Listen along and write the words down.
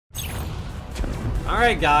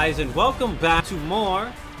Alright guys, and welcome back to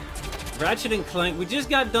more Ratchet Clank. We just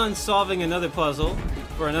got done solving another puzzle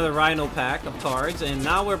for another Rhino pack of cards, and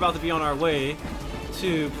now we're about to be on our way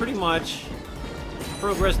to pretty much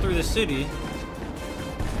progress through the city.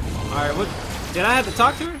 Alright, what did I have to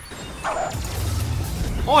talk to her?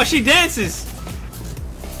 Oh, she dances!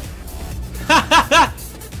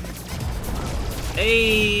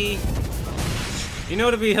 Hey! You know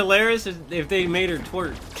what would be hilarious if they made her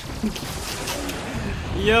twerk.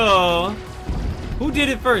 Yo! Who did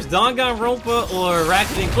it first? Danganronpa or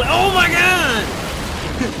Ratchet Clank? Oh my god!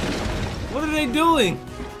 What are they doing?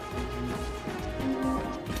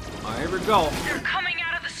 Alright, here we go. You're coming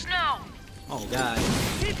out of the snow! Oh god.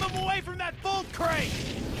 Keep them away from that bolt crate!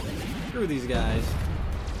 Screw these guys.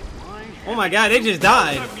 Oh my god, they just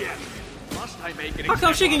died. How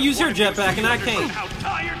come she can use her jetpack and I can't? How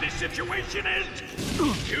tired this situation is!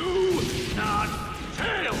 Do not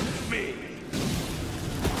fail me!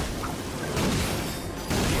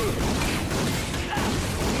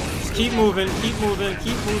 Just keep moving, keep moving,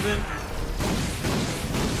 keep moving.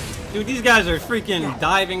 Dude, these guys are freaking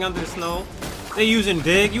diving under the snow. They using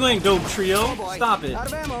dig. You ain't dope trio. Stop it.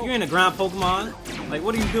 You ain't a ground Pokemon. Like,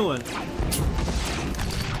 what are you doing?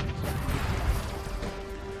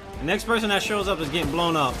 The next person that shows up is getting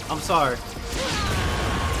blown up. I'm sorry.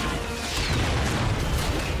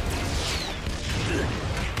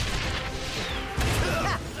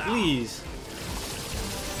 Please.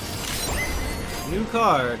 New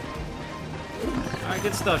card. Alright,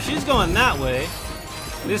 good stuff. She's going that way.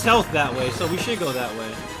 This health that way, so we should go that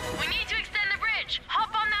way. We need to extend the bridge!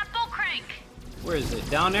 Hop on that bull crank! Where is it?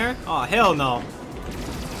 Down there? Oh, hell no.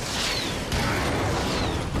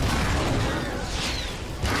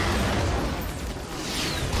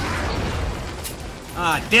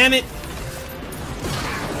 Ah, damn it!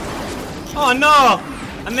 Oh no!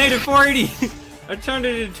 I made it 480! I turned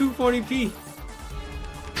it into 240p.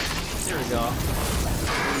 There we go.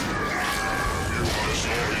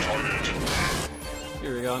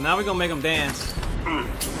 Here we go. Now we're gonna make them dance.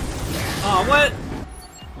 Oh, what?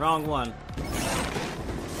 Wrong one.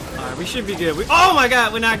 Alright, we should be good. Oh my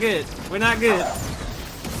god, we're not good. We're not good.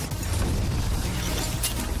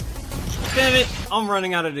 Damn it! I'm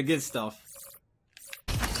running out of the good stuff.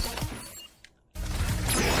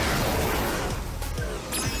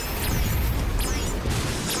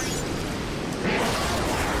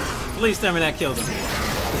 Please tell me that killed him.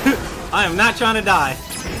 I am not trying to die.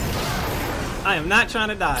 I am not trying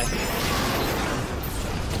to die.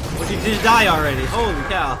 Well, you just die already. Holy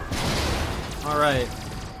cow. Alright.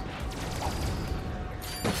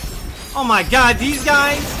 Oh my god, these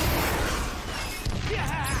guys?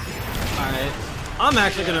 Alright. I'm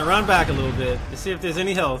actually gonna run back a little bit to see if there's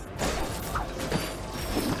any health.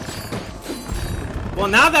 Well,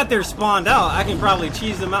 now that they're spawned out, I can probably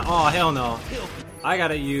cheese them out. Oh, hell no. I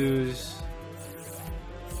gotta use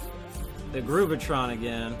the Groovatron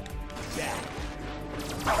again.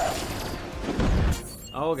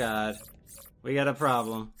 Oh god. We got a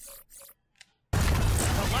problem.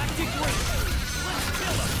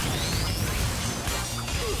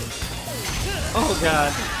 Oh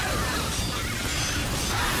god.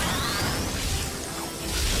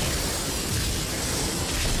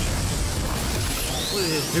 Look at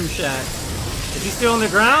this douchebag. Is he still on the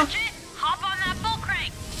ground? Hop on that bull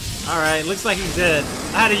crank! Alright, looks like he's dead.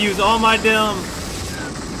 I had to use all my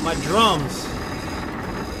my drums.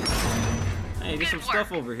 Hey, there's some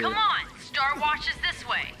stuff over here. Come on! Star Watch is this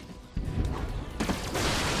way!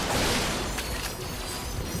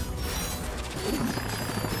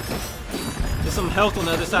 There's some health on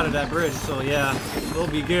the other side of that bridge, so yeah, we'll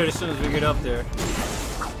be good as soon as we get up there.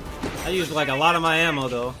 I used like a lot of my ammo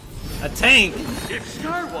though. A tank! If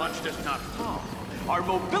Star Watch does not fall, our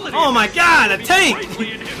mobility... Oh my god, a tank!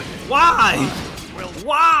 Why?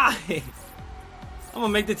 Why? I'm gonna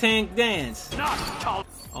make the tank dance.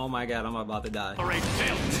 Oh my god, I'm about to die.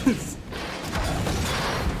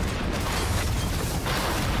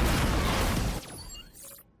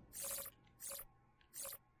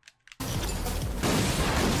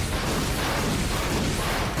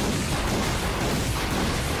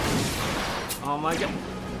 Oh my god.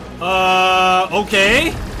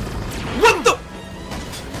 Okay. What the?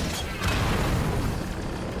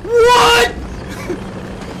 What?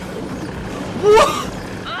 What?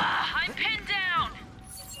 I'm pinned down!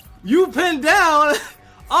 You pinned down?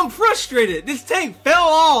 I'm frustrated. This tank fell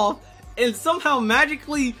off and somehow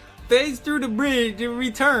magically phased through the bridge and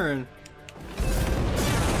returned.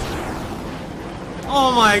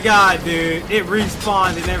 Oh my god, dude. It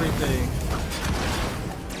respawned and everything.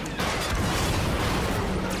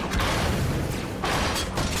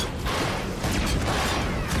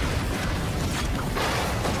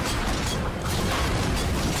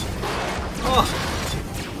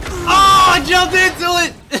 jumped into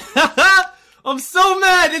it! I'm so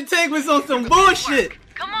mad that tank was on some bullshit!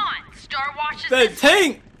 Come on, Star watches That this way.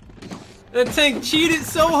 tank! That tank cheated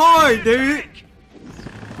so hard, dude!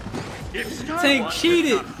 If Tank Starwatch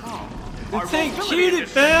cheated. does not calm, The our tank mobility cheated, in this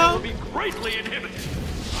system fam. will be greatly inhibited.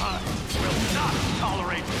 I will not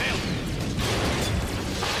tolerate failure.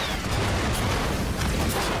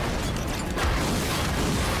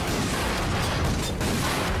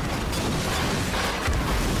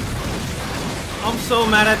 I'm so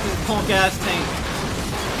mad at this punk ass tank.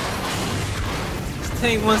 This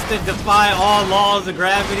tank wants to defy all laws of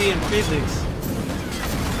gravity and physics.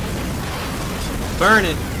 Burn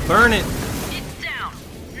it, burn it. It's down.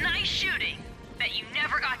 Nice shooting. Bet you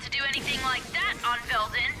never got to do anything like that on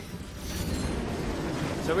Velden.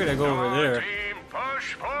 So we're gonna go over there. Team,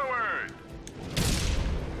 push forward.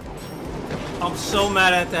 I'm so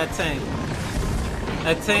mad at that tank.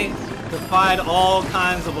 That tank defied all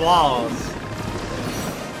kinds of laws.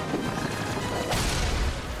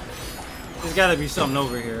 There's gotta be something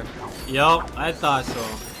over here. Yup, I thought so.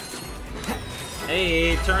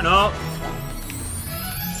 Hey, turn up.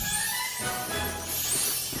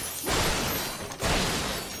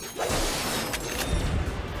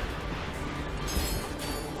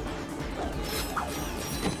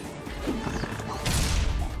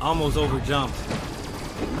 Almost overjumped.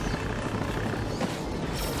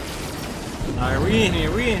 Alright, we in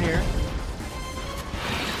here, we in here.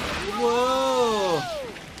 Whoa!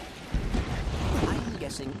 I'm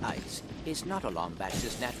guessing ice is not a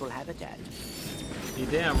Lombax's natural habitat. You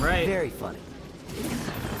damn right. Very funny.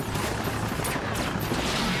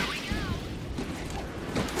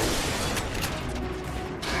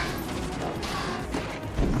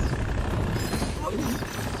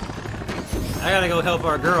 I gotta go help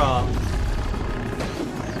our girl out.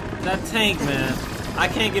 That tank, man. I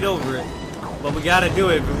can't get over it. But we gotta do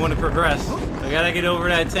it if we want to progress. We gotta get over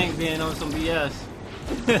that tank being on some BS.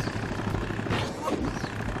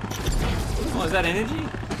 Oh, is that energy?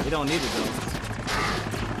 We don't need it though.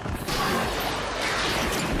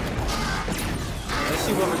 Let's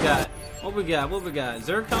see what we got. What we got? What we got?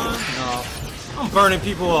 Zircon? No. I'm burning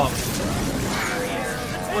people up.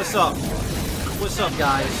 What's up? What's up,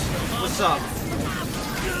 guys? What's up?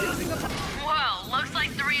 Whoa, looks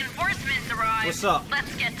like the reinforcements arrived. What's up?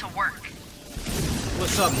 Let's get to work.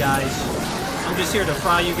 What's up, guys? I'm just here to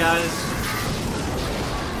fry you guys.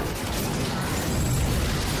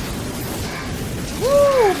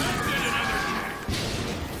 Woo!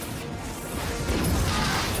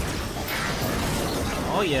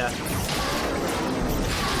 Oh yeah.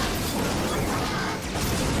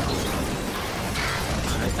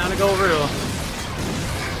 Alright, time to go real.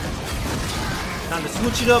 Time to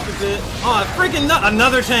switch it up a bit. Oh, freaking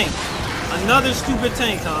another tank. Another stupid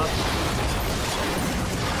tank, huh?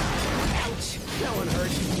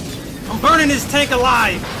 I'm burning this tank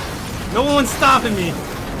alive. No one's stopping me.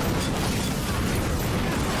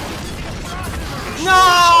 No,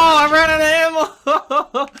 I ran out of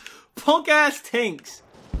ammo. Punk ass tanks.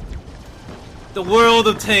 The world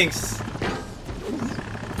of tanks.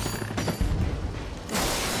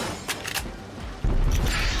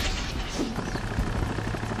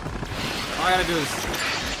 All I gotta do is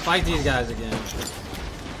fight these guys again.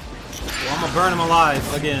 Well, I'm gonna burn them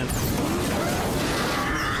alive again.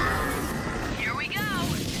 Here we go.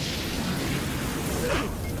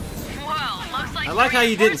 Whoa, looks like I like how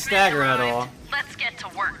you didn't reinforcements stagger at arrived. all. Let's get to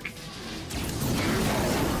work.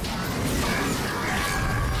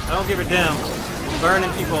 I don't give a damn.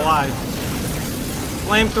 Burning people alive.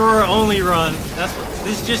 Flamethrower only run. That's what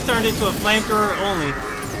this just turned into, a flamethrower only.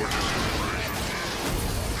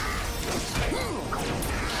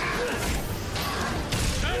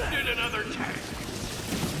 Send in another tank.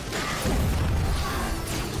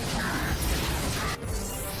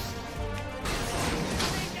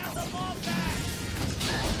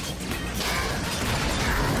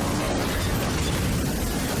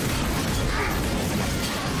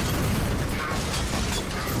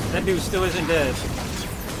 That dude still isn't dead.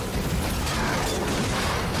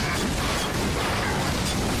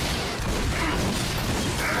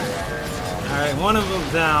 Alright, one of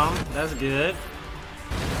them's down. That's good.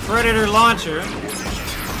 Predator launcher.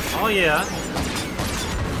 Oh yeah.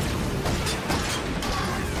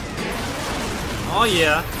 Oh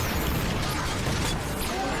yeah.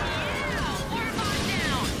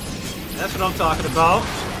 That's what I'm talking about.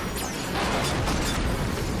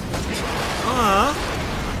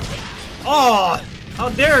 Oh, how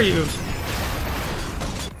dare you!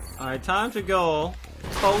 Alright, time to go.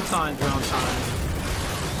 Photon drone time.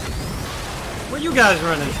 Where you guys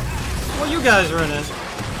running? Where you guys running?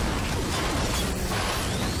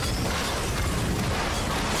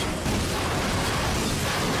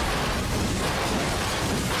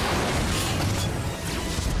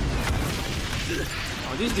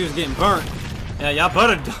 Oh, these dudes getting burnt. Yeah, y'all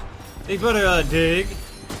better dig.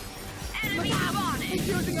 Enemy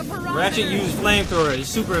spotted. Ratchet used flamethrower. It's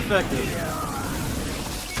super effective.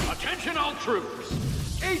 Attention all troops.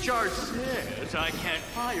 HR says I can't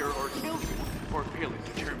fire or kill you for failing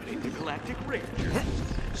to terminate the Galactic Rangers.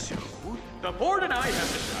 So, the board and I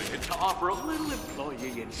have decided to offer a little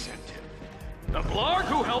employee incentive. The Blarg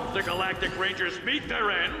who helped the Galactic Rangers meet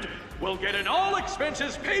their end will get an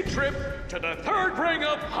all-expenses-paid trip to the third ring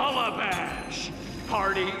of Hullabash.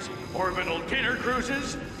 Parties, orbital dinner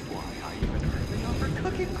cruises. Why, I even heard they offer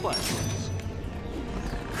cooking classes.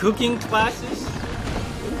 Cooking classes?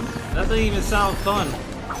 That doesn't even sound fun.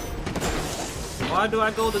 Why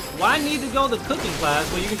I need to go to cooking class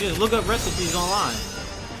where you can just look up recipes online?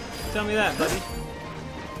 Tell me that, buddy.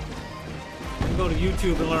 You can go to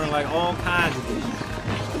YouTube and learn like all kinds of dishes.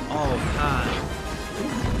 All kinds.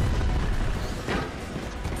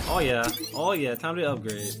 Oh yeah, time to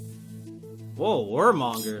upgrade. Whoa,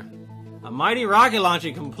 Warmonger. A mighty rocket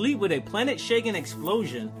launcher complete with a planet-shaking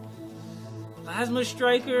explosion. Plasma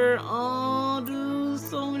Striker. Oh, dude,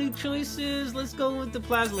 so many choices. Let's go with the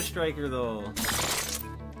Plasma Striker, though.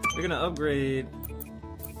 We're gonna upgrade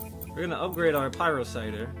our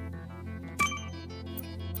Pyrociter.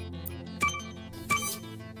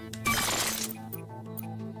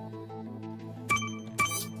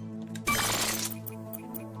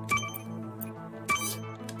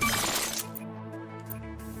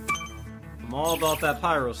 I'm all about that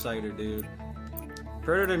Pyrociter, dude.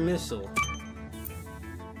 Predator Missile.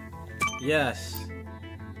 Yes.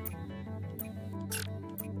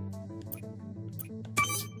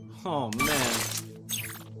 Oh man.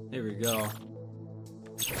 Here we go.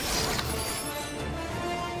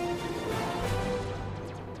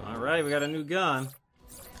 Alright, we got a new gun.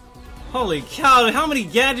 Holy cow, how many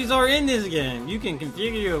gadgets are in this game? You can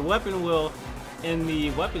configure your weapon wheel in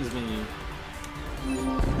the weapons menu.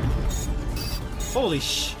 Holy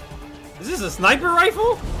sh... Is this a sniper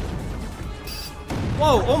rifle?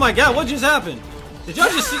 Whoa, oh my god, what just happened? Did y'all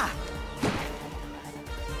just see...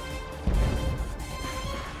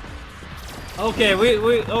 Okay,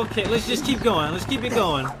 okay, let's just keep going. Let's keep it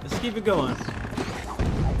going. Let's keep it going.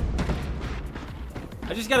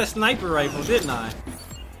 I just got a sniper rifle, didn't I?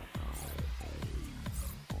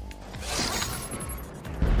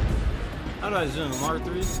 How do I zoom?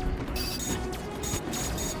 R3?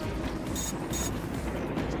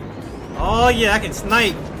 Oh yeah, I can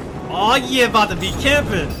snipe. Oh yeah, about to be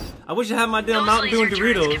camping. I wish I had my damn Mountain Dew and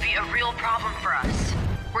Doritos. Could be a real problem for us.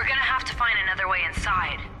 We're gonna have to find another way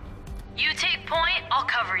inside. You take point, I'll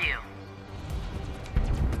cover you.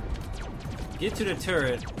 Get to the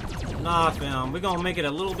turret. Nah, fam, we're gonna make it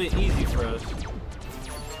a little bit easy for us.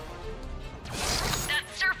 That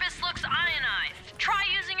surface looks ionized. Try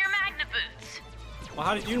using your magna boots. Well,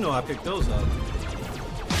 how did you know I picked those up?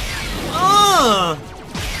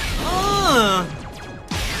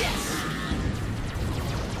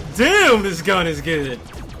 Damn, this gun is good.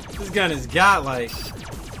 This gun is godlike.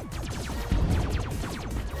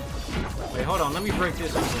 Wait, hold on. Let me break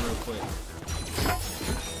this open real quick.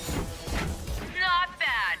 Not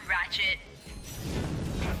bad, Ratchet.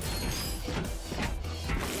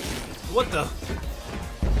 What the?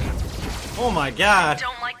 Oh my god.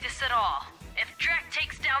 Don't like this at all. If Drek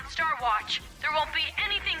takes down Star Watch, there won't be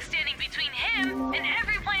anything standing between him and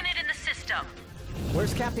every planet in the system.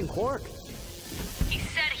 Where's Captain Quark? He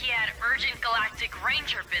said he had urgent Galactic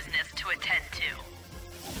Ranger business to attend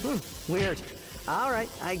to. Weird. All right,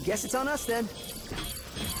 I guess it's on us then.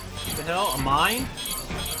 What the hell? A mine?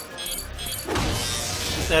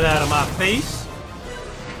 Get that out of my face.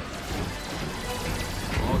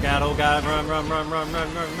 Oh god, run, run, run, run,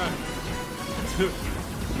 run, run, run.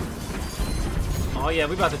 Oh yeah,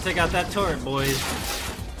 we about to take out that turret, boys.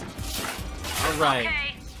 Alright.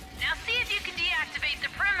 Okay, now see if you can deactivate the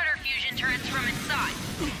perimeter fusion turrets from inside.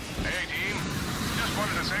 Hey team, just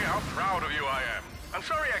wanted to say how proud of you I am. I'm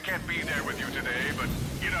sorry I can't be there with you today, but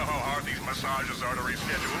you know how hard these massages are to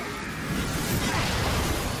reschedule.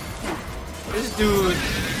 This dude,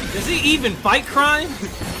 does he even fight crime?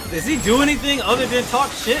 Does he do anything other than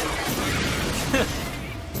talk shit?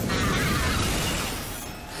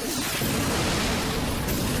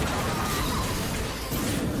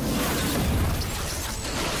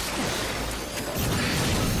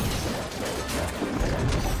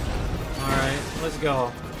 Alright, let's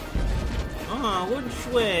go.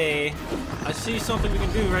 Which way? I see something we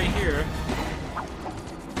can do right here.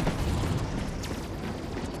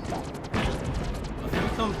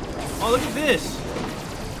 Oh, look at this!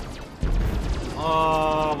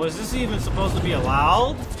 Was this even supposed to be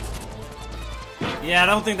allowed? Yeah, I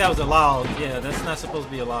don't think that was allowed. Yeah, that's not supposed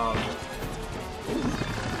to be allowed.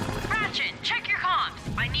 Ratchet, check your comms.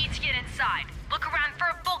 I need to get inside. Look around for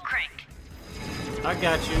a bull crank. I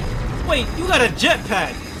got you. Wait, you got a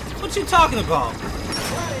jetpack. What you talking about?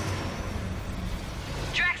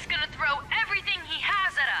 Drax's gonna throw everything he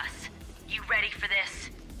has at us. You ready for this?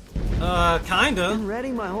 Kinda. Been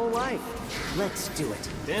ready my whole life. Let's do it.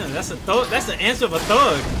 Damn, that's a thug. That's the answer of a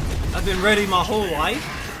thug. I've been ready my whole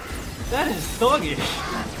life. That is thuggish.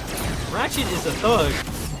 Ratchet is a thug.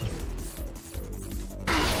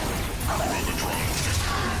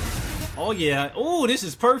 Oh yeah. Oh, this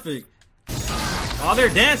is perfect. Oh, they're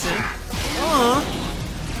dancing.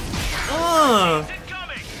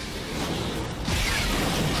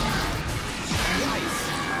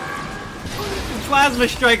 Plasma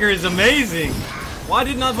Striker is amazing. Why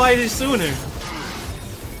didn't I buy this sooner?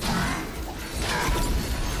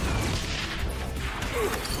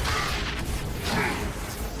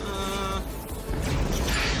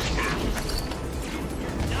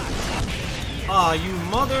 Aw, you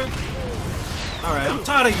mother. Alright, I'm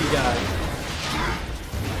tired of you guys.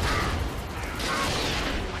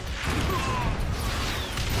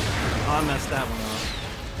 Oh, I messed that one up.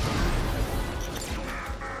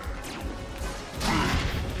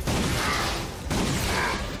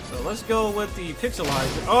 So let's go with the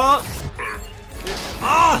pixelizer. Oh!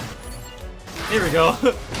 Ah! Here we go.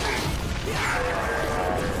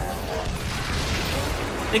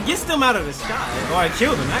 It gets them out of the sky. Oh, I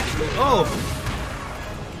killed him actually. Oh!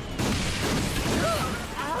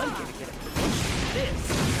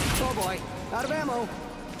 Oh boy, out of ammo.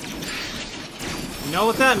 You know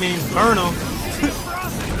what that means? Burn them.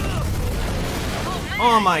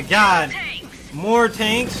 Oh my god. More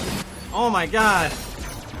tanks. Oh my god.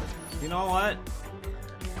 You know what?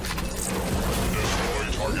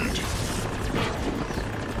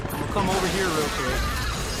 I'm gonna come over here real quick.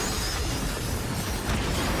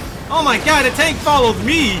 Oh my god, the tank followed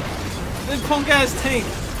me! This punk ass tank.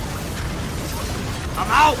 I'm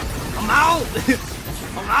out! I'm out!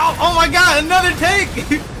 I'm out! Oh my god, another tank!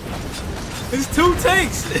 It's 2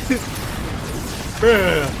 tanks!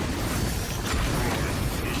 Bruh.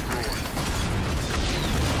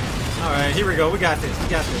 Alright, here we go. We got this. We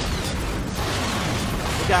got this.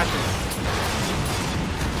 We got this.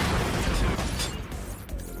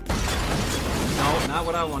 No, not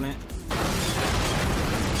what I wanted.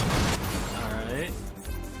 Alright.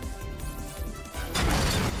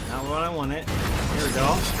 Not what I wanted. Here we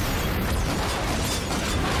go.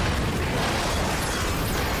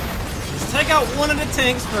 Let's take out one of the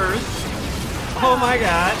tanks first. Oh my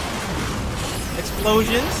god.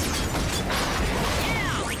 Explosions.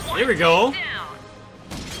 Here we go.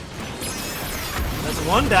 That's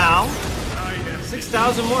 1 down.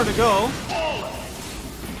 6,000 more to go.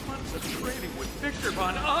 Months of training with Victor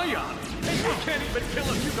Von Ion, and you can't even kill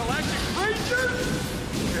a few galactic rangers?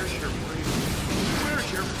 Where's your freedom? Where's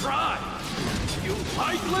your pride? You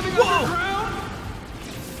like living underground?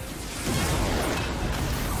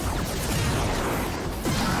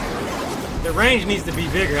 The range needs to be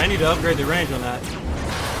bigger. I need to upgrade the range on that.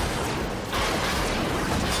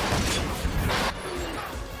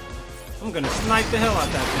 I'm gonna snipe the hell out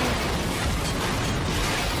that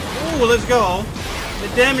thing. Ooh, let's go. The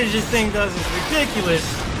damage this thing does is ridiculous.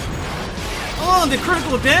 Oh, the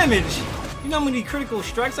critical damage. You know how many critical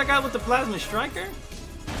strikes I got with the Plasma Striker?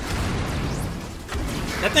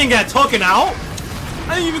 That thing got taken out?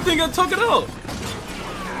 I didn't even think I took it out.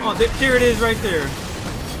 Oh, there it is right there.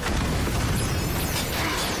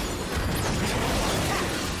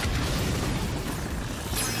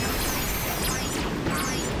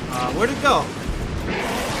 Where'd it go?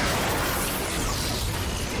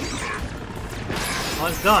 Oh,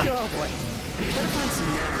 it's done. Oh boy. Better find some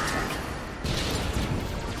nanotech.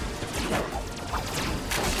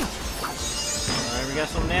 Alright, we got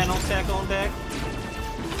some nanotech on deck.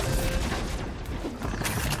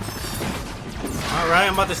 Alright,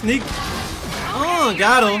 I'm about to sneak. Oh,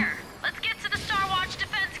 got him. Let's get to the Star Watch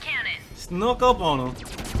defense cannon. Snuck up on him.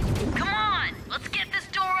 Come on, let's get this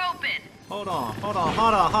door open. Hold on, hold on,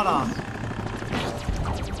 hold on, hold on.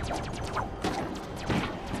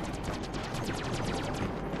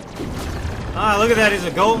 Ah, look at that, it's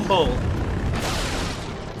a golden bolt.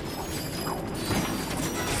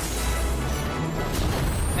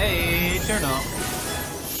 Hey, turn up.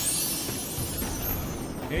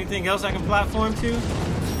 Anything else I can platform to?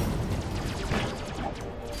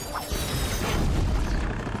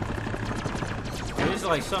 There's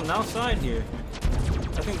like something outside here.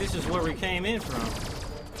 I think this is where we came in from.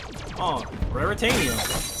 Oh, Raritanium.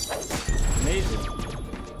 Amazing.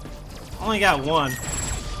 Only got 1.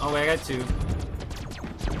 Oh wait, I got 2.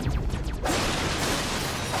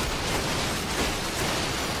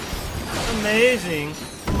 Amazing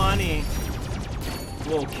money.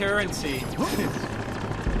 Whoa, currency.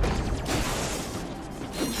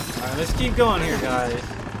 Alright, let's keep going here, guys.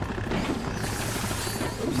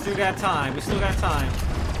 We still got time. We still got time.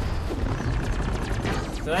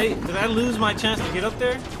 Did I lose my chance to get up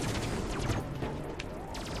there?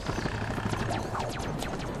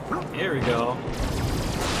 Here we go.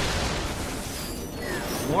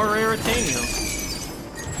 More raritanium.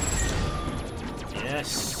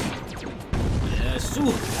 Yes. Yes.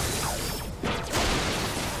 Ooh.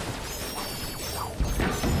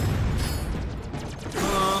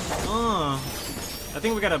 I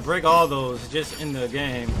think we gotta break all those just in the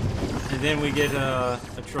game, and then we get a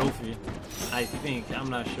trophy. I think. I'm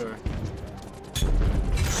not sure.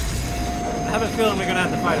 I have a feeling we're gonna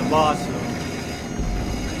have to fight a boss soon.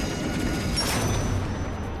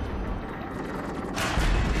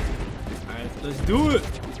 Alright, let's do it!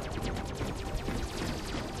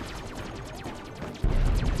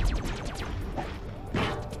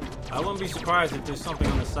 I wouldn't be surprised if there's something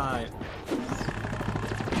on the side.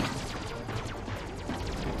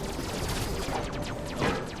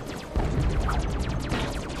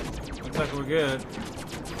 Looks like we're good.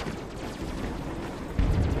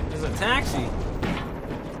 There's a taxi.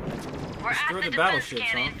 We're at the defense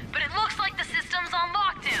cannon, but it looks like the system's on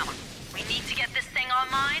lockdown. We need to get this thing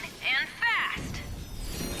online and fast.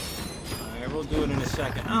 Alright, we'll do it in a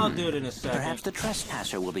second. I'll do it in a second. Perhaps the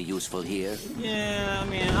trespasser will be useful here. Yeah, I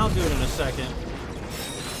mean, I'll do it in a second.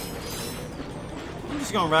 I'm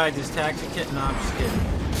just gonna ride this taxi kit. No, I'm just kidding.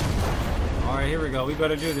 Alright, here we go. We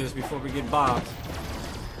better do this before we get bobbed.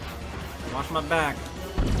 Watch my back.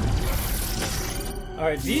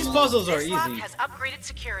 Alright, these puzzles are This lock easy. has upgraded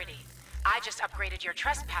security. I just upgraded your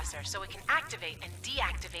trespasser so it can activate and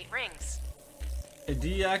deactivate rings.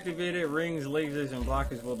 Deactivated rings, lasers, and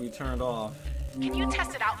blockers will be turned off. Can you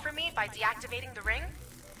test it out for me by deactivating the ring?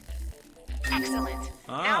 Excellent.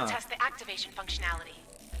 Now test the activation functionality.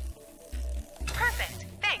 Perfect.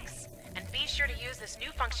 Thanks. And be sure to use this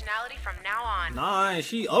new functionality from now on. Nice,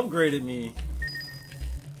 she upgraded me.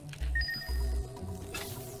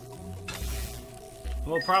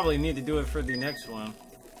 We'll probably need to do it for the next one.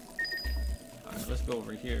 Alright, let's go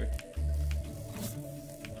over here.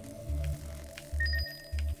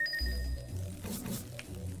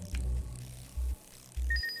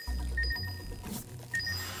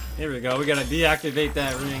 Here we go. We gotta deactivate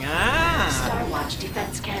that ring. Ah! Starwatch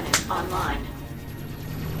defense cannon online.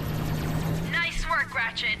 Nice work,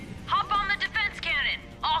 Ratchet. Hop on the defense cannon.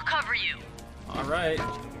 I'll cover you. All right.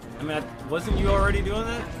 I mean, wasn't you already doing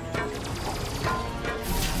that?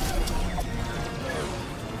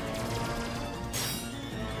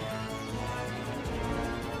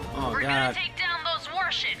 Oh We're God. gonna take down those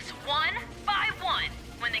warships one by one.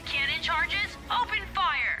 When the cannon charges, open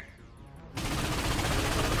fire.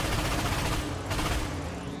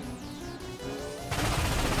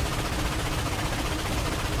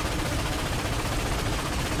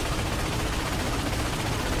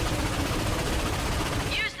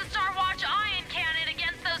 Use the Starwatch ion cannon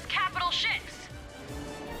against those capital ships.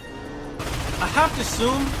 I have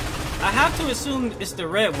to assume it's the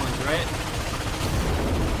red ones, right?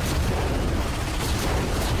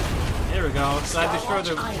 There we go. So I destroy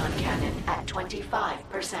the ion cannon at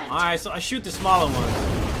 25%. Alright, so I shoot the smaller ones.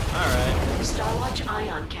 Alright. Starwatch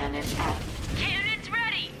ion cannon at Cannons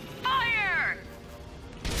ready. Fire!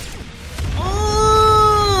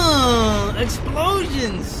 Oh,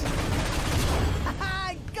 explosions!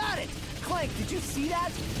 I got it! Clank, did you see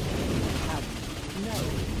that? No,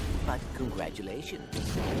 but congratulations.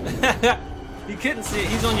 You couldn't see it.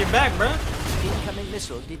 He's on your back, bruh. Incoming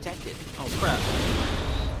missile detected. Oh crap.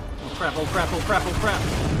 Oh crap, oh crap, oh crap, oh crap.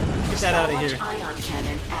 Get that out of here. Starwatch ion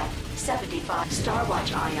cannon at 75.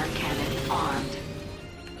 Starwatch ion cannon armed.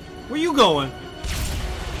 Where you going?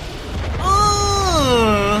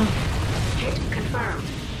 Oh! Hit confirmed.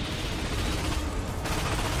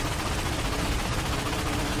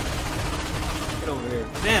 Get over here.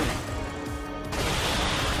 Damn it.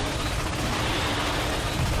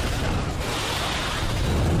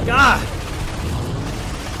 God!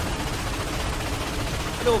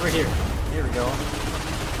 Get over here. Here we go.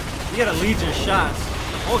 You got a legion shots.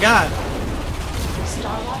 Oh God!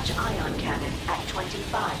 Starwatch ion cannon at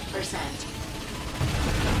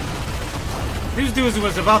 25%. These dudes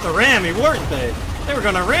was about to ram me, weren't they? They were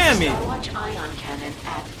gonna ram me. Starwatch ion cannon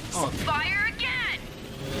at Oh Fire again!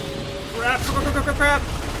 crap! Crap! Crap! Crap! Crap!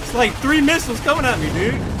 It's like 3 missiles coming at me,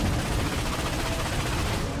 dude.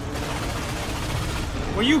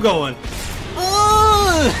 Where you going?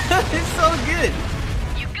 Oh! It's so good.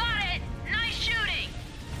 You got it! Nice shooting!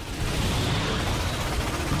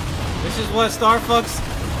 This is what Star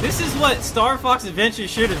Fox Adventure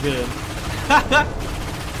should have been.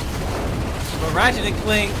 But Ratchet and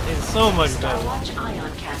Clank is so much better. Starwatch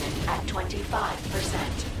ion cannon at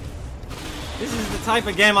 25%. This is the type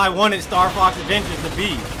of game I wanted Star Fox Adventures to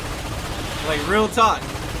be. Like, real talk.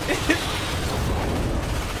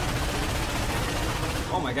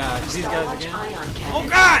 Oh my god, these guys again. Oh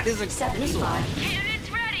god, there's a missile.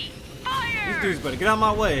 Cannon's ready. Fire! These dudes better get out of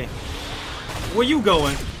my way. Where you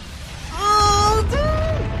going? Oh,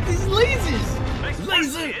 dude! These lasers!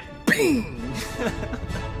 Laser! Bing!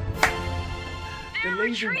 They're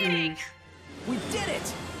retreating. We did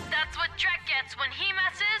it! That's what Drek gets when he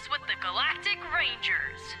messes with the Galactic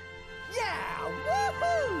Rangers. Yeah!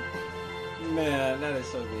 Woohoo! Man, that is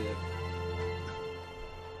so good.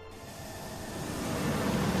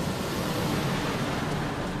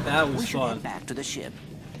 That was we should fun. head back to the ship.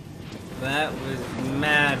 That was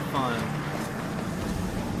mad fun.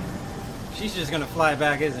 She's just gonna fly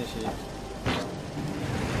back, isn't she?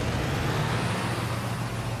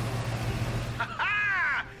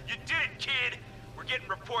 Ha-ha! You did it, kid! We're getting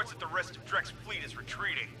reports that the rest of Drek's fleet is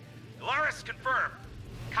retreating. Alaris, confirmed.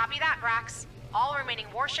 Copy that, Brax. All remaining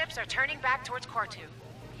warships are turning back towards Cortu.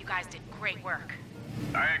 You guys did great work.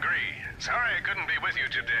 I agree. Sorry I couldn't be with you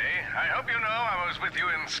today. I hope you know I was with you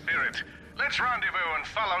in spirit. Let's rendezvous and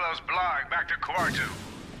follow those blarg back to Quartu.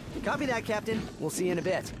 Copy that, Captain. We'll see you in a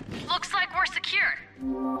bit. Looks like we're secure.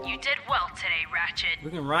 You did well today, Ratchet.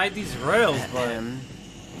 We can ride these rails, but...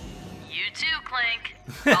 You too, Clank.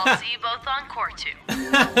 I'll see you both on Cortu.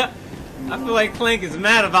 I feel like Clank is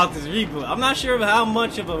mad about this reboot. I'm not sure how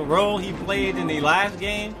much of a role he played in the last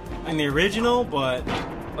game, in the original, but...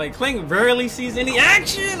 Like, Clank rarely sees any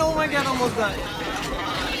action! Oh my god, almost died.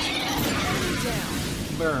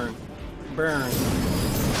 Burn. Burn.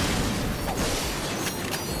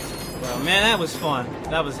 Well, man, that was fun.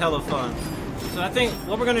 That was hella fun. So I think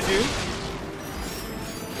what we're gonna do...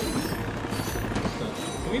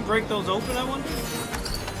 Can we break those open, I wonder?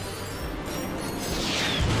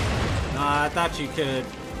 Nah, I thought you could.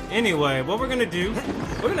 Anyway, what we're gonna do...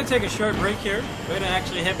 We're gonna take a short break here. We're gonna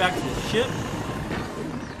actually head back to the ship.